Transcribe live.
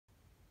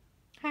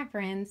Hi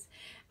friends.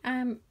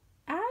 I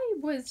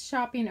was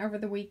shopping over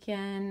the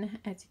weekend,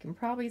 as you can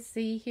probably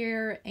see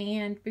here,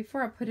 and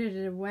before I put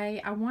it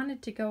away, I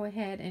wanted to go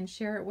ahead and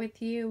share it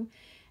with you.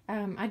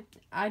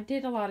 I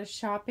did a lot of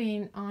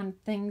shopping on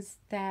things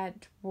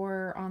that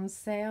were on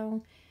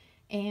sale,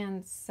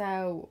 and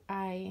so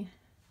I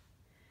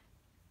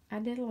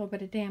did a little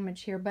bit of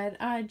damage here, but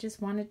I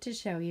just wanted to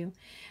show you.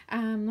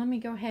 Let me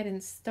go ahead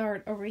and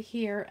start over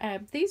here.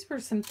 These were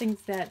some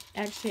things that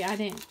actually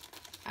I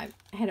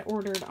had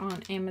ordered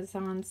on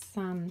Amazon,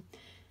 some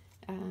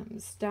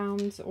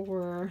stones,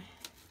 or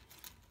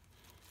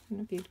I don't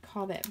know if you'd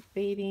call that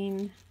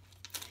beading.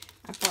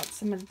 I bought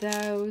some of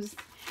those.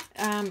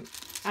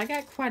 I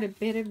got quite a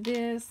bit of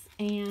this,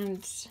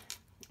 and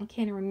I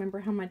can't even remember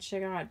how much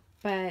I got,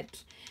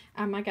 but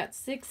I got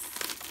 6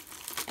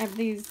 of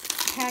these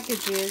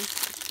packages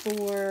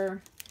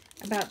for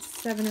about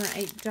 $7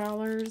 or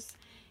 $8,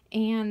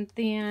 and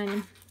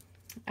then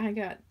I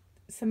got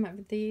some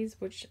of these,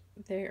 which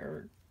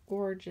they're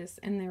gorgeous,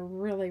 and they're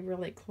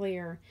really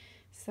clear,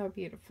 so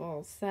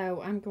beautiful.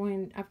 So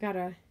I've got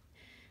a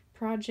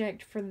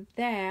project for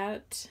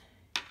that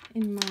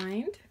in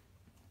mind.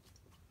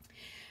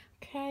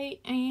 Okay,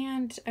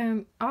 and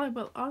I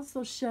will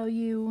also show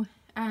you,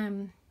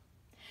 my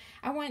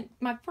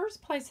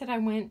first place that I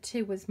went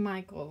to was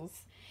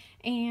Michael's,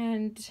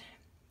 and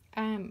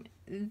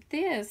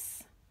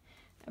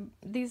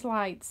these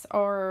lights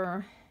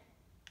are,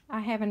 I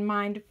have in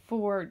mind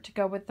to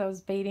go with those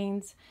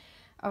beadings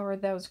or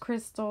those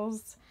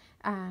crystals.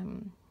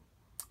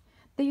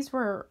 These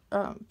were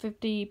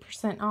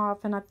 50%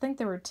 off, and I think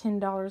they were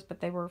 $10, but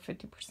they were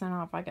 50%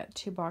 off. I got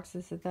 2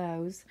 boxes of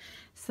those.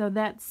 So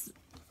that's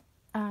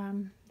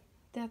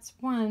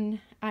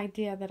one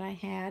idea that I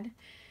had.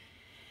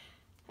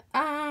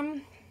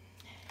 Let's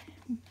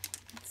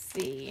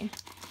see.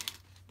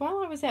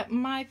 While I was at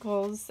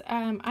Michael's,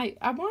 I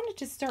wanted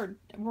to start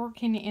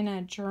working in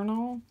a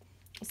journal.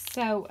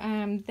 So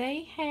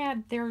they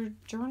had their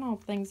journal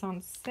things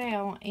on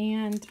sale,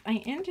 and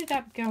I ended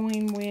up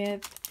going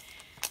with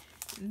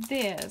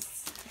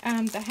this,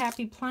 the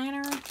Happy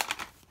Planner.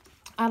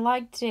 I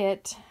liked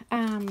it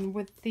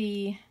with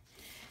the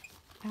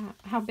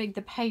how big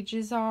the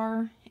pages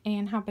are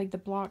and how big the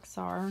blocks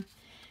are.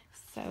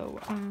 So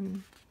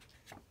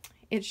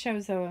it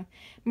shows a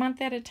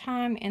month at a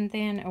time and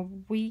then a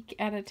week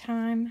at a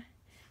time.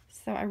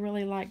 So I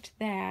really liked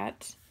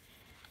that.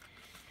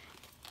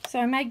 So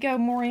I may go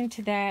more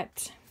into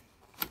that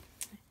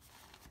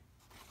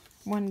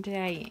one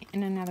day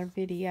in another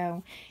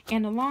video.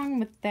 And along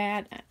with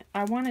that,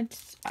 I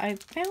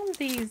found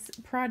these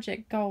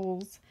project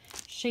goals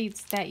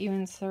sheets that you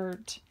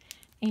insert,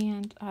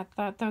 and I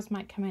thought those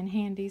might come in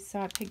handy, so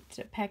I picked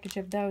a package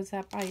of those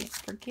up. I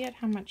forget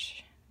how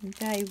much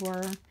they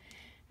were.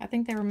 I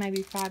think they were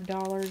maybe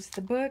 $5.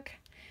 The book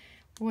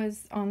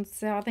was on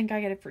sale. I think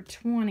I got it for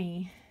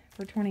 $20.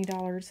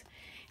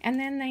 And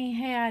then they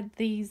had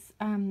these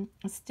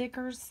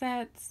sticker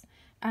sets.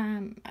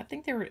 I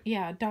think they were,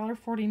 yeah,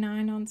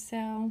 $1.49 on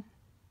sale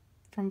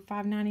from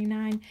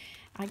 $5.99.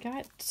 I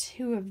got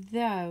 2 of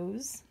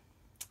those,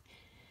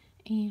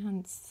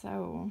 and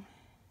so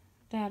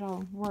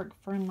that'll work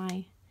for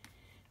my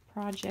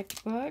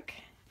project book.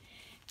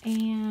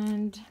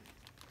 And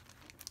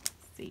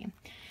let's see.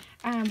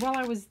 While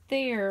I was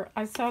there,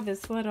 I saw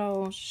this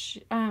little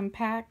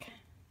pack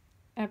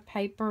of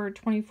paper,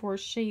 24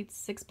 sheets,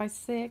 6 by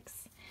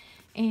 6,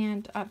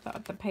 and I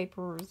thought the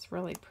paper was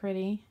really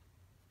pretty,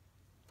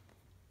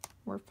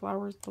 where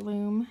flowers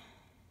bloom.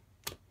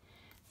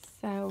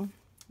 So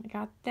I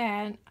got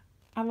that.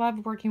 I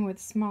love working with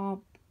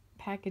small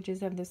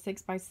packages of the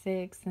 6 by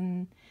 6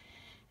 and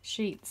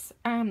sheets.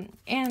 And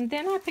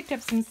then I picked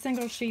up some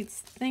single sheets,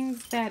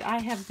 things that I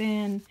have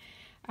been,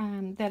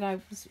 that I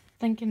was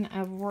thinking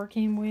of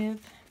working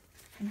with.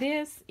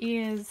 This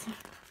is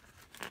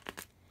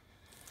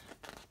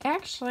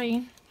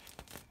actually,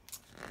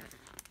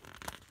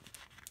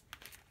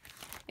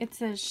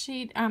 it's a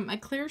sheet, a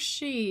clear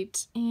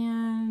sheet,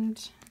 and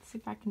let's see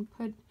if I can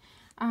put,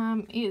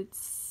 it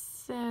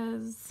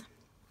says,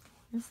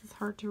 this is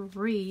hard to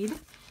read.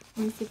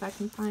 Let me see if I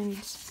can find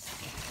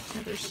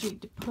another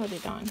sheet to put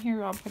it on.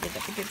 Here, I'll put it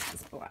up against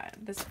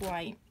this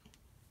white.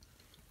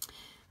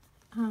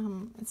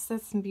 It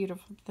says some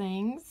beautiful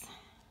things.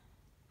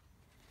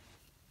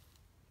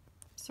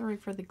 Sorry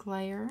for the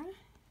glare,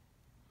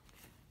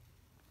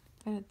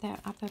 but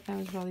I thought that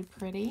was really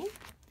pretty.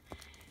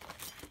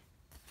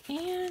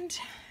 And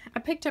I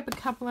picked up a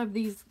couple of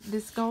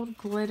this gold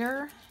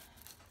glitter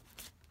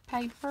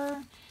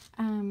paper.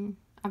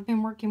 I've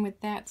been working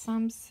with that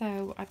some,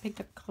 so I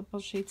picked up a couple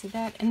sheets of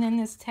that. And then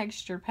this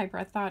textured paper,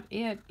 I thought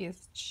it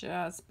is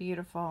just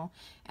beautiful.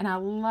 And I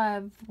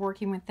love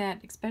working with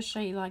that,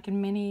 especially like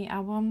in mini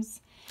albums.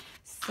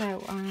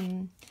 So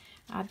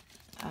I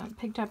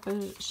picked up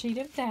a sheet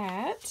of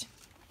that.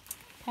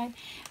 Okay.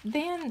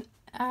 Then,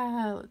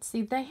 let's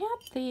see, they had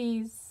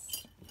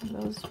these,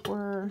 those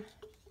were,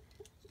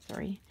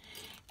 sorry.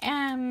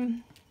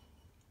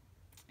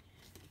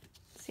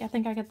 See, I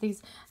think I got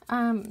these.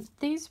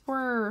 These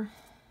were,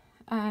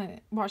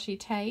 well, washi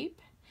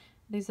tape.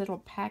 These little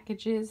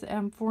packages,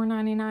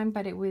 $4.99,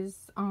 but it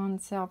was on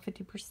sale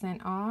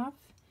 50% off.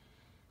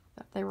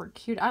 Thought they were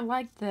cute. I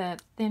like the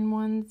thin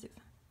ones,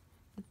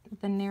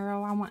 the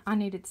narrow. I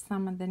needed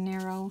some of the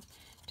narrow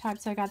type,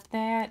 so I got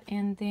that,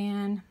 and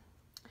then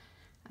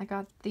I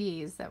got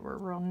these that were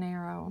real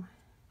narrow.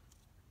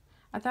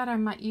 I thought I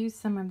might use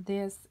some of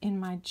this in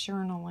my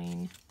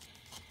journaling,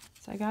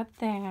 so I got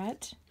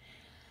that.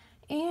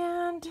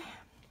 And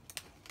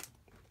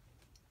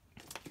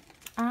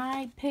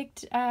I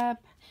picked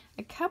up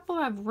a couple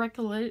of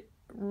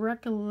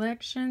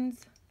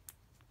recollections.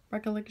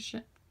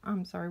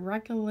 I'm sorry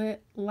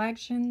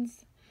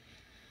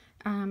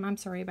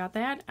about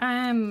that.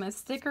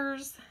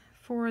 Stickers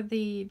for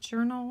the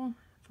journal,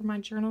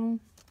 my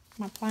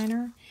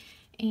planner.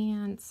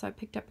 And so I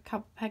picked up a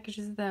couple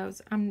packages of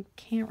those. I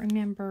can't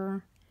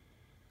remember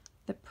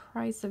the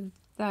price of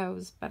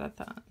those, but I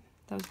thought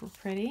those were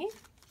pretty.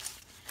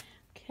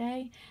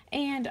 Okay,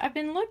 and I've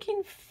been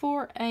looking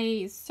for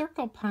a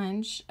circle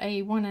punch,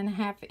 a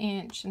 1.5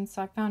 inch, and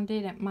so I found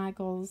it at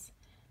Michael's.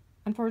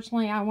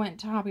 Unfortunately, I went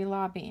to Hobby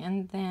Lobby,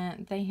 and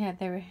then they had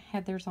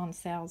theirs on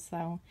sale,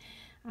 so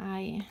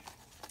I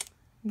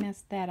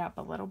messed that up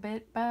a little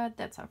bit, but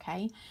that's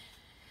okay.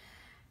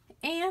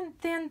 And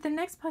then the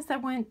next place I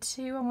went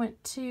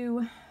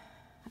to,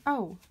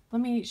 oh,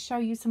 let me show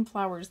you some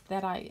flowers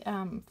that I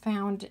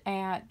found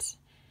at,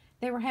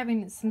 they were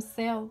having some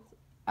sale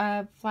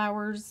of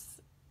flowers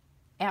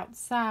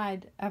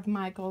outside of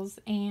Michael's,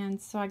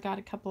 and so I got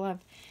a couple of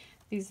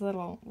these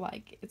little,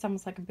 like, it's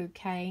almost like a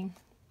bouquet.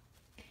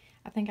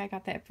 I think I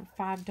got that for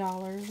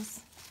 $5.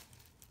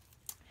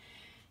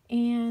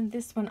 And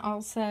this one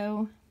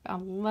also, I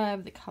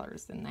love the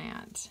colors in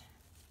that.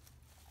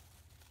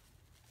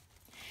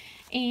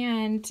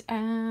 And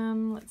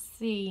let's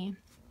see,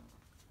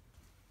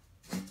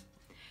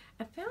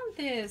 I found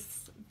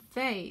this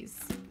vase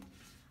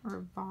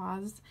or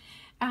vase,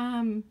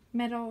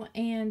 metal,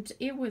 and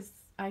it was,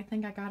 I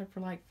think I got it for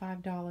like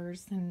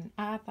 $5, and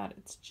I thought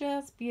it's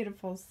just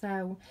beautiful.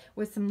 So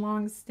with some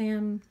long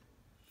stem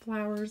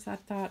flowers, I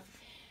thought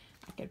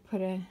I could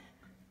put a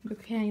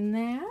bouquet in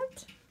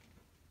that.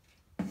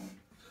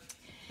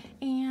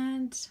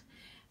 And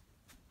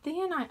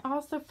then I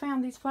also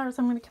found these flowers.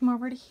 I'm going to come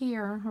over to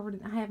here.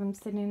 I have them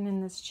sitting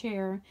in this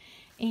chair,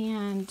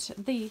 and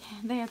they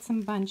had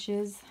some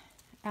bunches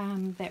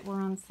that were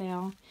on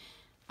sale.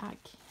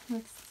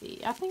 Let's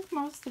see. I think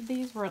most of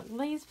these were at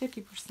least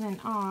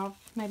 50% off,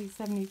 maybe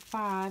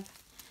 75.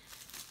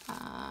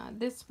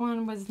 This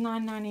one was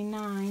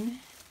 $9.99,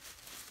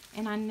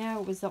 and I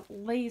know it was at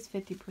least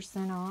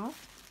 50%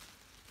 off.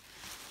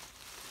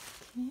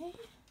 Okay.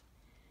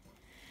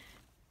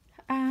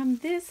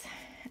 This,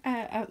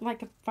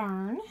 like a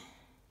fern.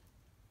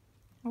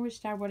 I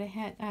wished I would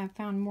have had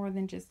found more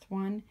than just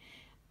one.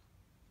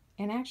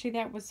 And actually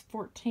that was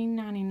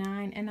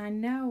 $14.99, and I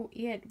know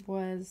it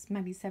was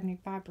maybe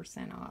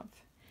 75% off.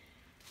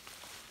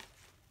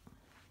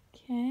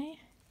 Okay.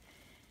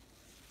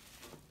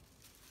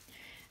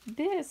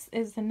 This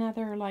is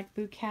another like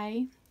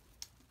bouquet.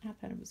 I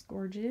thought it was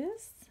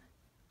gorgeous.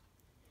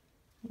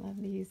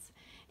 Love these.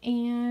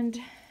 And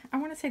I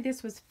want to say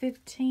this was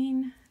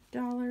 $15.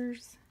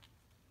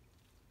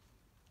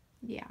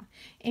 Yeah.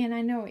 And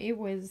I know it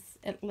was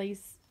at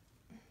least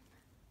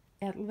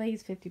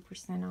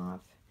 50%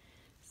 off.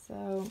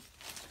 So,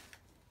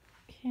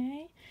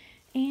 okay.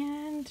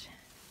 And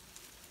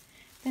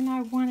then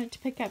I wanted to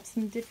pick up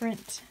some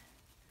different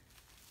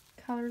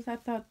colors. I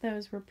thought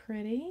those were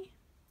pretty.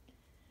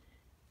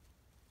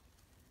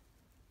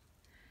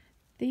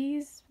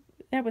 These,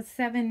 that was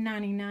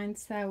 $7.99,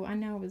 so I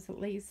know it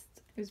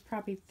was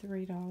probably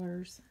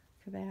 $3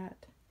 for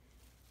that.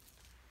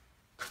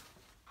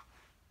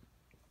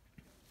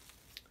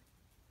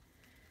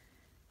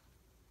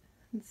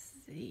 Let's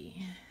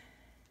see.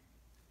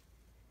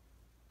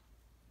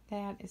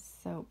 That is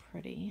so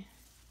pretty.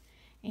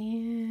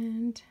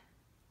 And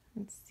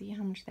let's see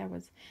how much that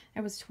was.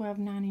 That was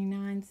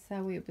 $12.99,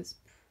 so it was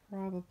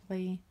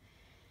probably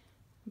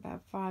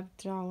about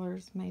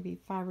 $5, maybe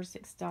 $5 or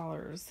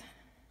 $6.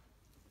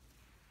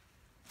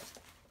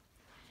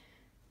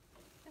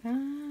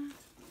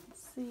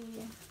 Let's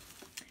see.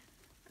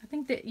 I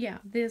think that, yeah,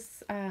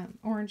 this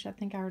orange, I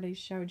think I already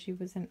showed you,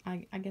 was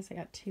I guess I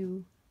got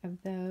 2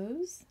 of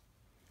those.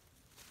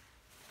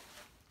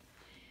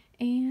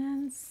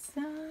 And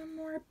some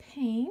more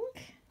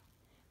pink.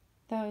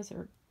 Those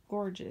are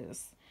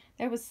gorgeous.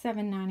 That was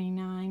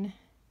 $7.99.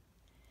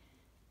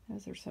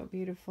 Those are so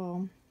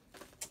beautiful.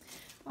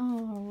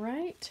 All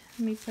right,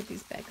 let me put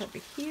these back over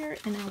here,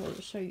 and I will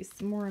show you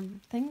some more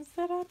things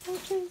that I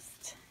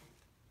purchased.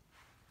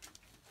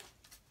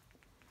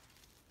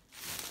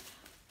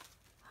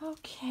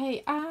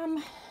 Okay,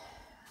 I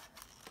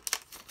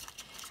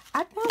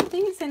found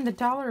these in the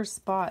dollar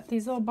spot,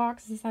 these little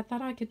boxes. I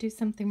thought I could do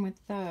something with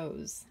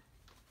those.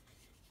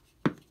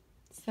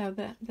 So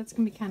that's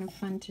going to be kind of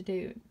fun to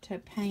do, to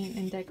paint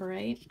and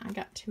decorate. I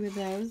got 2 of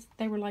those.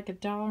 They were like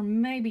 $1,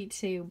 maybe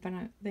 2, but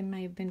they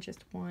may have been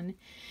just 1.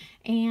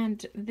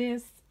 And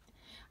this,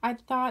 I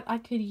thought I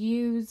could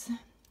use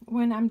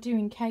when I'm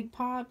doing cake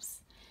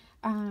pops,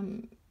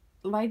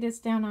 lay this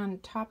down on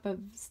top of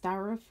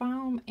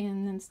styrofoam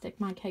and then stick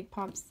my cake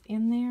pops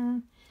in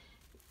there.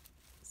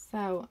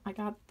 So I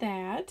got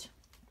that.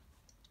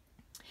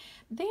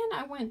 Then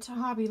I went to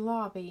Hobby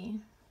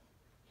Lobby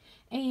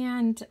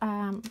and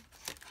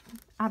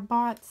I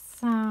bought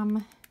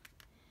some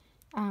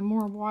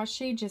more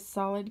washi, just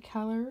solid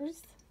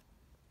colors.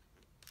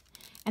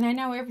 And I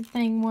know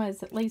everything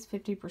was at least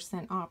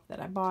 50% off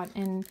that I bought.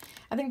 And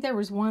I think there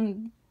was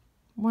one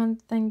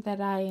thing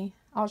that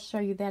I'll show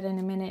you that in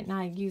a minute, and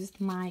I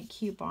used my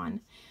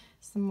coupon.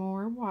 Some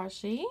more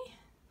washi,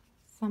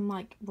 some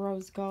like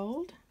rose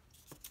gold.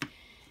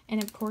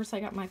 And of course I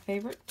got my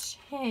favorite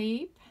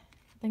tape.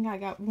 I think I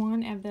got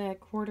 1 of the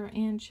 1/4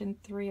 inch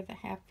and 3 of the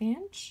 1/2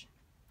 inch.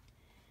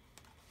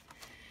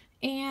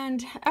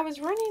 And I was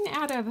running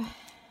out of,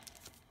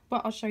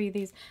 well, I'll show you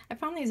these. I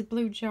found these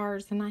blue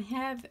jars, and I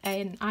have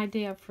an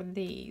idea for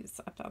these.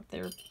 I thought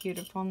they were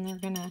beautiful, and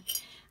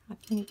I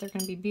think they're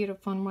gonna be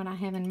beautiful in what I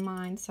have in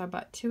mind. So I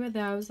bought 2 of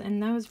those,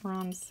 and those were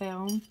on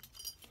sale.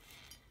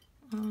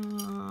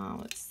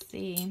 Let's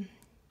see,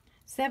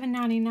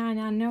 $7.99.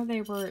 I know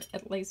they were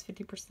at least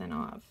 50%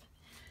 off.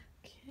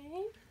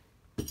 Okay.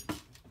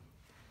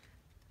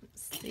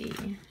 Let's see.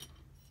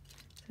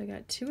 So I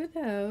got 2 of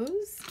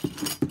those.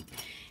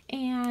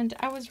 And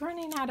I was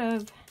running out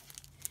of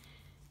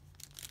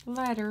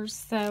letters,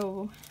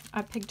 so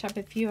I picked up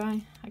a few.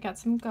 I got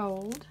some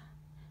gold,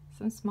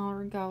 some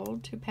smaller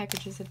gold, 2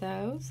 packages of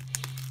those.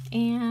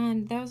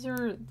 And those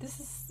are, this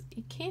is,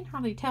 you can't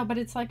hardly tell, but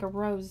it's like a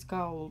rose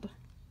gold.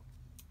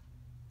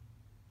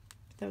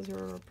 Those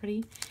were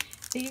pretty.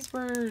 These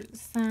were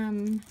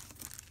some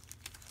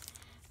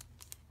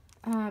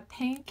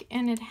pink,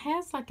 and it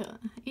has like a,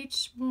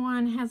 each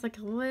one has like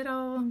a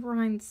little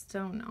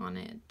rhinestone on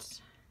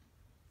it.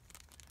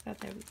 Thought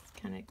that was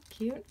kind of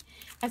cute.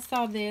 I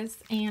saw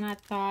this and I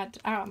thought,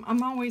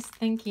 I'm always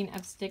thinking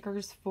of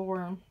stickers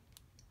for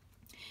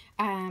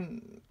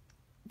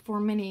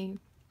mini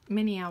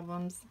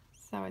albums.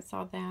 So I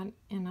saw that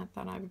and I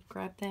thought I would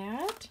grab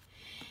that.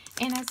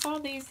 And I saw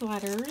these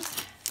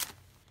letters,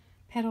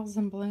 Petals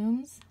and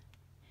Blooms,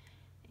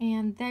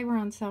 and they were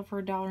on sale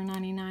for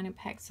 $1.99 a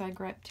pack, so I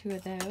grabbed 2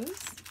 of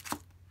those.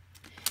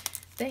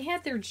 They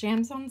had their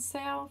gems on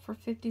sale for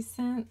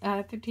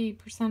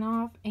 50%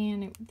 off,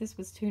 and this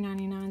was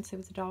 $2.99, so it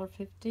was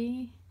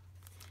 $1.50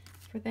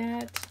 for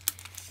that.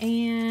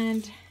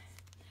 And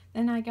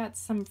then I got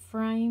some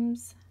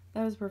frames.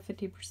 Those were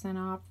 50%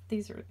 off.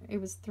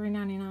 It was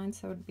 $3.99,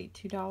 so it would be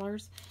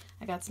 $2.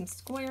 I got some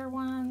square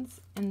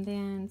ones and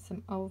then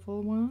some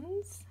oval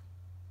ones.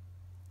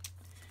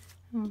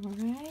 All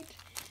right.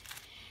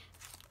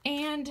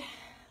 And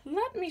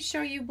let me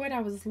show you what I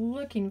was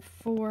looking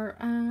for.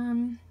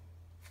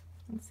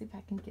 Let's see if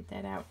I can get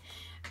that out.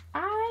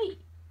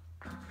 Let's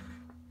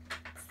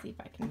see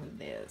if I can move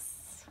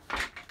this.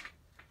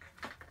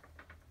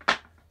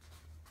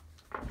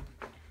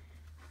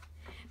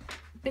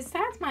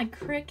 Besides my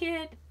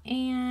Cricut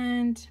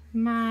and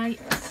my,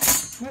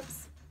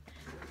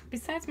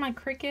 besides my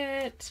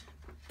Cricut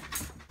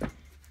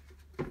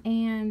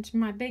and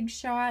my Big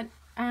Shot,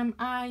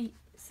 I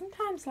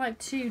sometimes like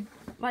to,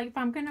 like if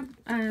I'm gonna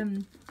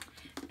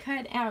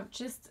cut out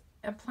just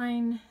a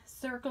plain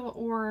circle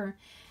or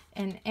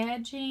an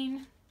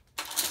edging,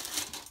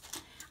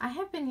 I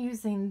have been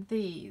using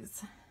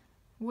these,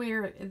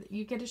 where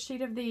you get a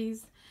sheet of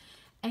these,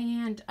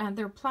 and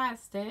they're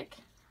plastic,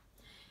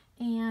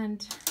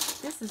 and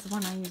this is the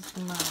one I use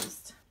the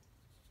most.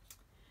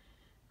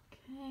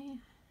 Okay,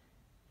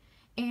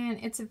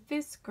 and it's a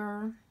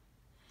Fisker,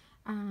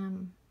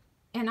 and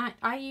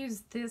I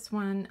use this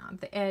one on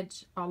the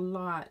edge a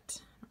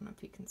lot. I don't know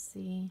if you can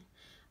see.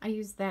 I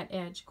use that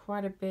edge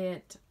quite a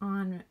bit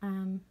on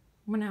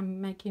when I'm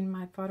making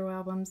my photo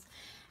albums.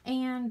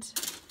 And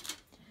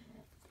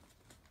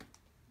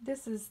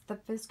this is the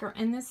Fisker,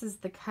 and this is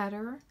the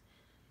cutter,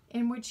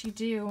 in which you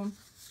do,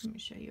 let me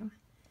show you.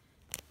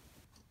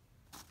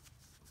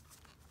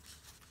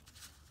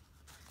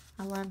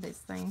 I love this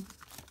thing.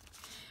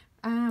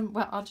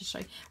 Well, I'll just show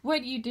you.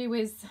 What you do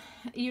is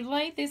you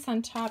lay this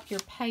on top of your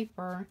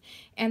paper,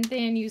 and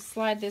then you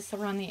slide this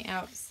around the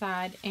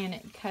outside, and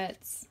it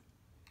cuts.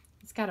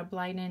 It's got a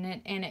blade in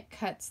it, and it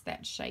cuts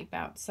that shape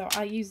out. So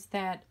I use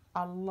that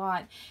a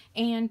lot.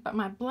 But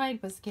my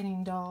blade was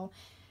getting dull,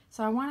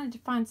 so I wanted to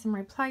find some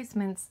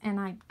replacements, and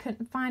I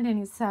couldn't find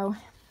any. So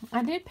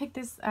I did pick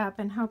this up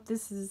and hope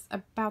this is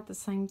about the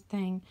same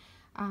thing.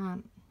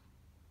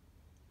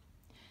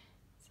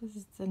 This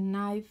is the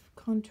knife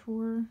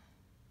contour.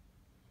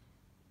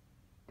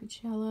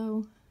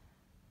 Cello.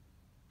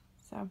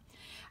 So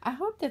I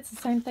hope that's the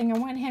same thing. I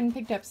went ahead and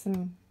picked up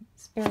some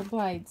spare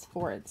blades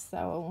for it,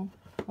 so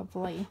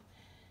hopefully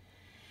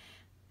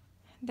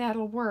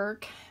that'll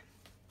work.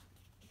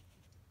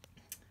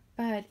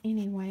 But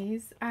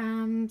anyways,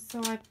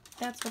 so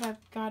that's what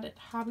I've got at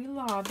Hobby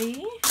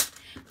Lobby.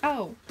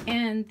 Oh,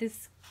 and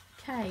this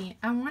Okay,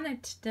 I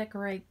wanted to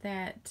decorate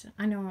that.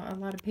 I know a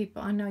lot of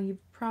people, I know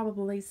you've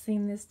probably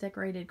seen this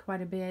decorated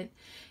quite a bit.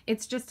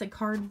 It's just a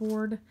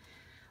cardboard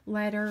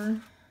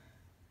letter.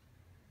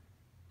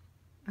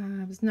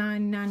 It was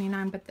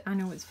 $9.99, but I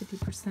know it's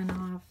 50%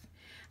 off.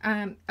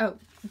 Oh,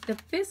 the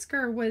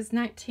Fisker was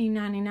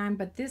 $19.99,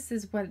 but this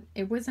is what,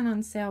 it wasn't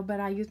on sale, but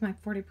I used my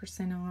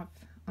 40% off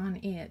on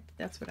it.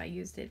 That's what I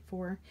used it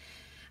for.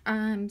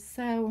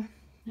 So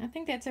I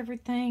think that's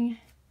everything.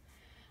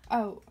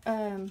 Oh,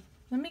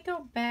 let me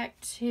go back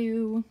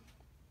to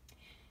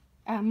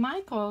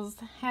Michael's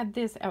had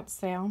this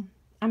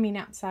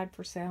outside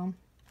for sale.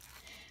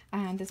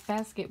 This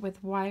basket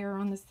with wire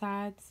on the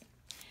sides.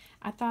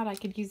 I thought I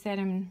could use that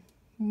in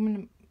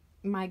when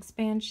my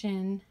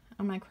expansion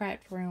on my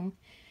Craftroom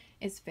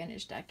is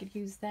finished. I could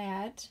use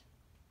that.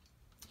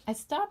 I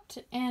stopped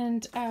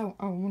and,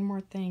 one more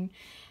thing.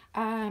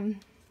 I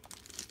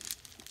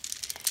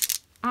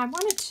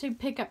wanted to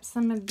pick up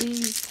some of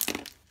these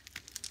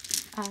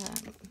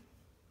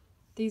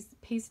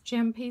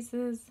gem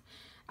pieces.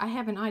 I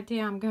have an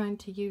idea I'm going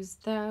to use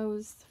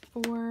those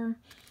for,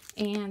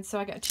 and so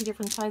I got two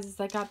different sizes.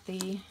 I got the,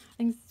 I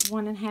think it's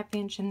 1.5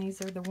 inch, and these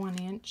are the 1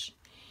 inch.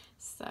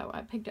 So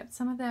I picked up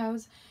some of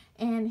those,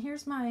 and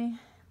here's my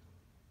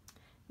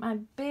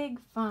big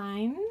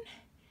find.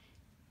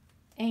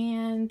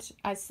 And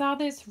I saw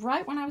this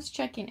right when I was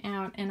checking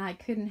out, and I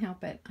couldn't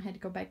help it. I had to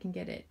go back and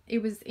get it.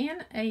 It was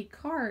in a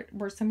cart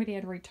where somebody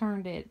had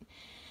returned it,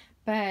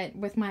 but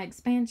with my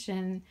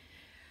expansion,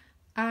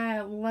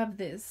 I love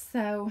this.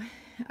 So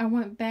I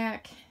went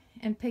back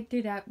and picked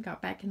it up,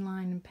 got back in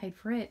line and paid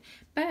for it.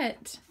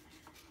 But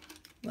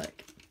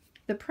look,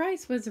 the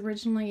price was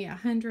originally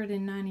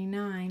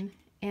 $199,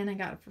 and I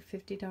got it for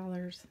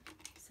 $50.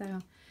 So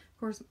of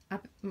course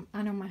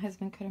I know my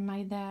husband could have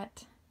made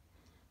that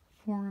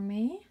for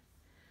me.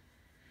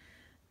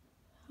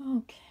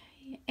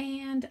 Okay,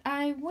 and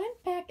I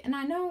went back, and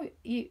I know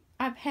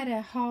I've had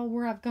a haul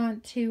where I've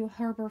gone to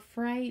Harbor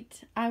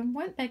Freight. I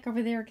went back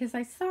over there because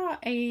I saw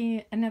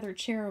another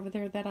chair over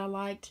there that I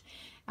liked,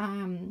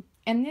 and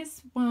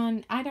this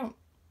one I don't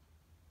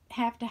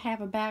have to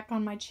have a back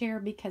on my chair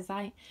because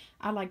I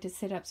like to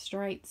sit up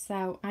straight,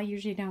 so I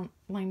usually don't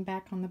lean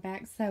back on the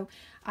back. So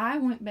I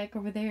went back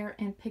over there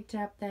and picked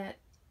up that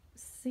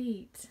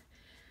seat.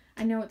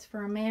 I know it's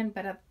for a man,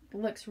 but it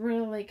looks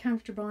really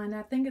comfortable, and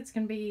I think it's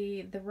going to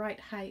be the right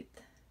height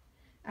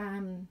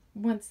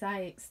once I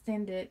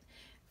extend it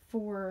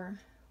for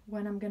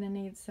what I'm going to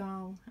need,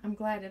 so I'm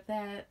glad of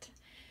that.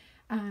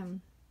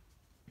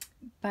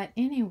 But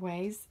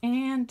anyways,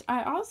 and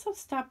I also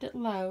stopped at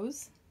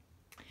Lowe's,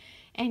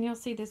 and you'll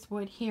see this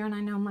wood here, and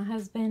I know my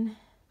husband,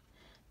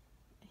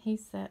 he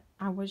said,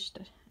 I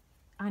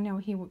know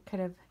he could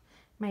have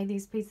made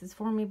these pieces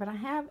for me, but I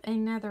have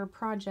another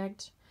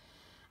project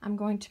I'm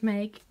going to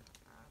make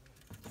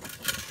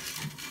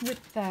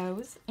with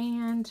those,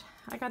 and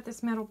I got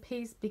this metal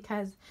piece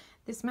because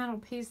this metal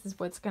piece is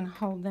what's going to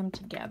hold them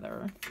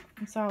together,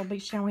 and so I'll be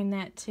showing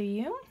that to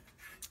you.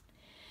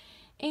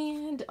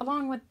 And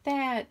along with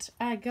that,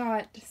 I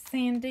got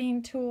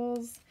sanding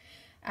tools,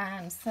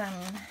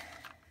 some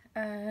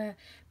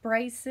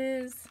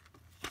braces,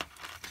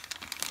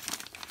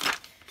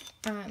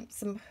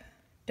 some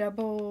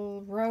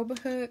double robe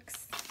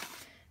hooks,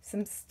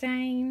 some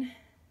stain,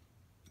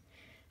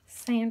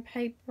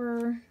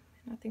 sandpaper.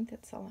 I think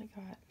that's all I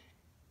got.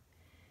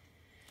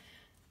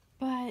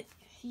 But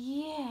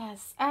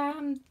yes,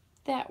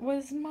 that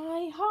was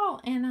my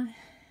haul, and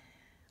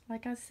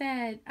like I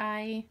said,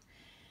 I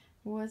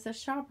was a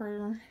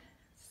shopper.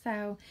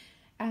 So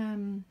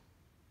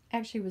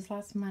actually it was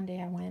last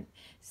Monday I went.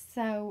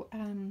 So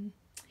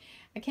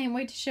I can't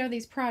wait to show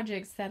these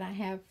projects that I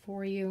have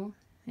for you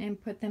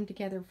and put them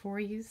together for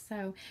you.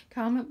 So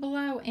comment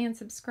below and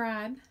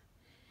subscribe.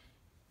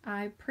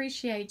 I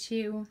appreciate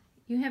you.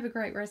 You have a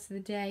great rest of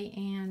the day,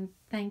 and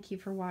thank you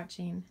for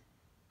watching.